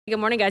Good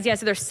morning, guys. Yeah,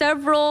 so there's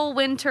several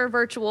winter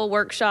virtual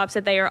workshops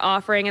that they are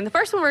offering. And the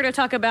first one we're going to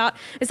talk about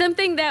is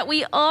something that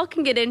we all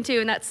can get into,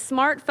 and that's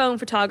smartphone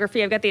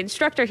photography. I've got the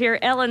instructor here,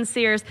 Ellen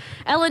Sears.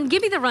 Ellen,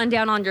 give me the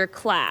rundown on your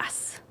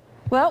class.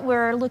 Well,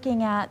 we're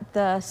looking at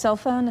the cell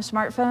phone, the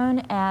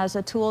smartphone, as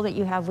a tool that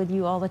you have with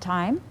you all the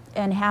time,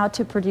 and how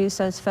to produce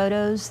those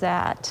photos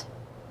that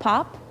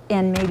pop,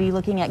 and maybe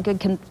looking at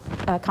good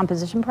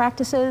composition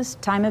practices,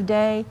 time of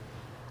day,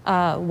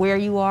 where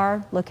you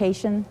are,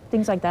 location,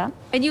 things like that.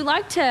 And you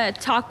like to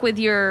talk with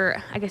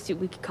your, I guess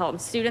we could call them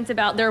students,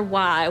 about their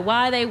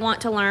why they want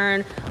to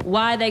learn,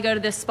 why they go to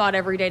this spot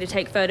every day to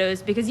take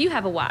photos, because you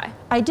have a why.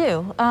 I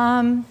do.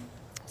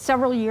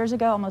 Several years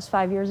ago, almost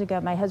 5 years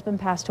ago, my husband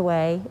passed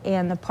away,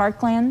 and the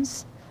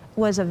Parklands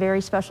was a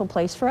very special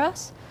place for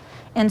us.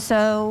 And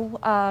so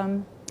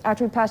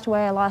after he passed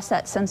away, I lost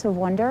that sense of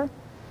wonder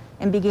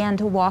and began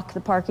to walk the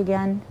park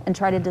again and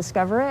try to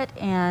discover it.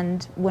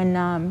 And when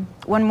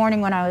one morning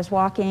when I was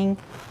walking,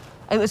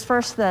 it was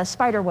first the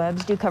spider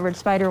webs, dew-covered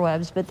spider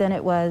webs, but then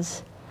it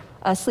was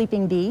a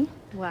sleeping bee.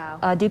 Wow.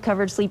 A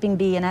dew-covered sleeping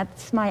bee, and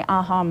that's my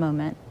aha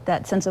moment,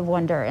 that sense of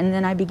wonder. And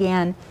then I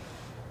began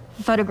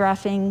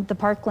photographing the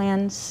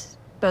parklands,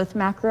 both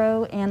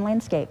macro and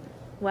landscape.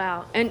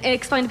 Wow. And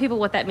explain to people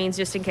what that means,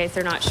 just in case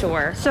they're not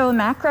sure. So a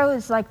macro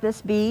is like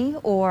this bee,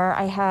 or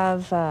I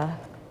have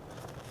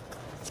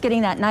it's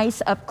getting that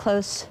nice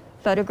up-close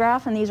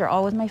photograph, and these are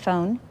all with my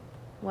phone.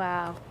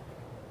 Wow.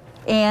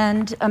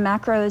 And a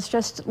macro is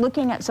just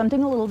looking at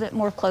something a little bit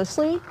more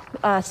closely,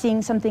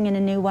 seeing something in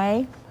a new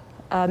way,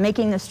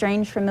 making the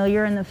strange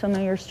familiar and the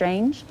familiar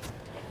strange.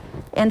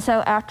 And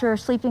so after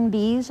sleeping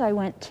bees, I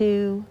went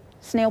to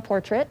snail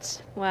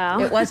portraits. Wow.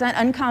 It wasn't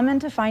uncommon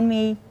to find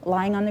me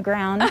lying on the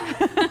ground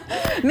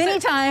many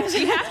times.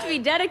 You have to be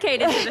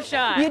dedicated to the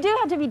shot. You do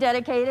have to be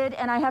dedicated,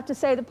 and I have to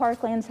say the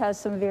Parklands has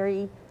some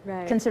very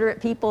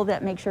considerate people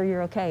that make sure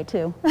you're okay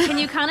too. Can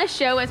you kind of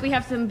show us, we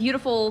have some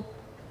beautiful,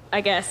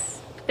 I guess,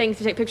 things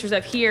to take pictures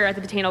of here at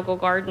the Botanical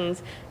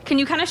Gardens. Can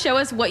you kind of show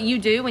us what you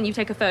do when you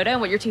take a photo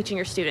and what you're teaching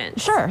your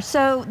students? Sure.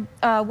 So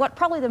what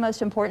probably the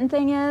most important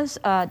thing is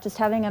just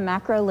having a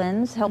macro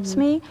lens helps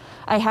me.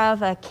 I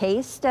have a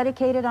case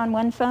dedicated on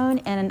one phone,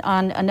 and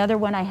on another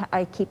one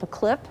I keep a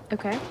clip,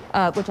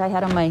 which I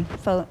had on my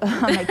phone,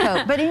 on my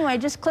coat. But anyway,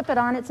 just clip it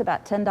on. It's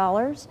about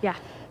 $10. Yeah.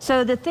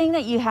 So the thing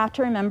that you have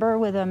to remember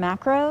with a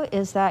macro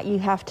is that you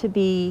have to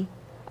be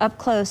up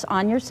close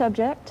on your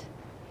subject.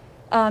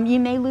 You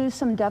may lose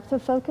some depth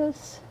of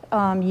focus.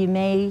 You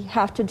may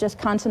have to just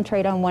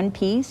concentrate on one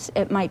piece.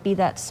 It might be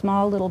that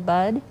small little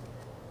bud.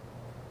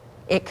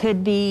 It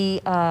could be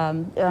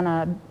on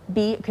a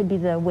bee, it could be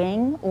the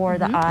wing or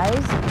the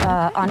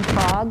eyes. On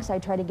frogs, I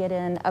try to get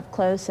in up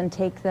close and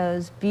take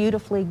those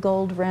beautifully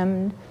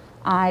gold-rimmed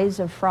eyes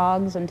of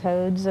frogs and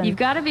toads. And you've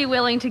got to be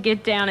willing to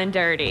get down and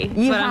dirty,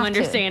 is what I'm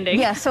understanding.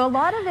 Yeah, so a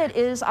lot of it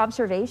is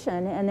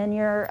observation, and then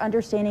you're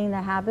understanding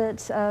the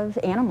habits of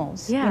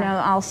animals. Yeah. You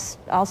know,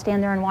 I'll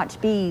stand there and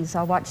watch bees,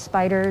 I'll watch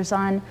spiders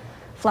on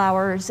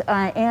flowers,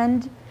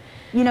 and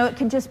you know, it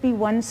could just be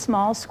one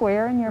small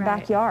square in your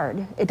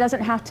backyard. It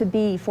doesn't have to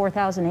be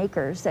 4,000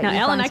 acres. That now,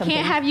 Ellen, I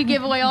can't have you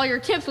give away all your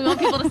tips. We want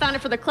people to sign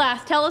up for the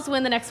class. Tell us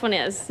when the next one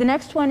is. The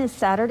next one is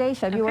Saturday,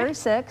 February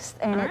 6th,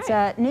 and it's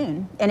at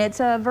noon. And it's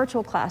a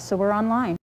virtual class, so we're online.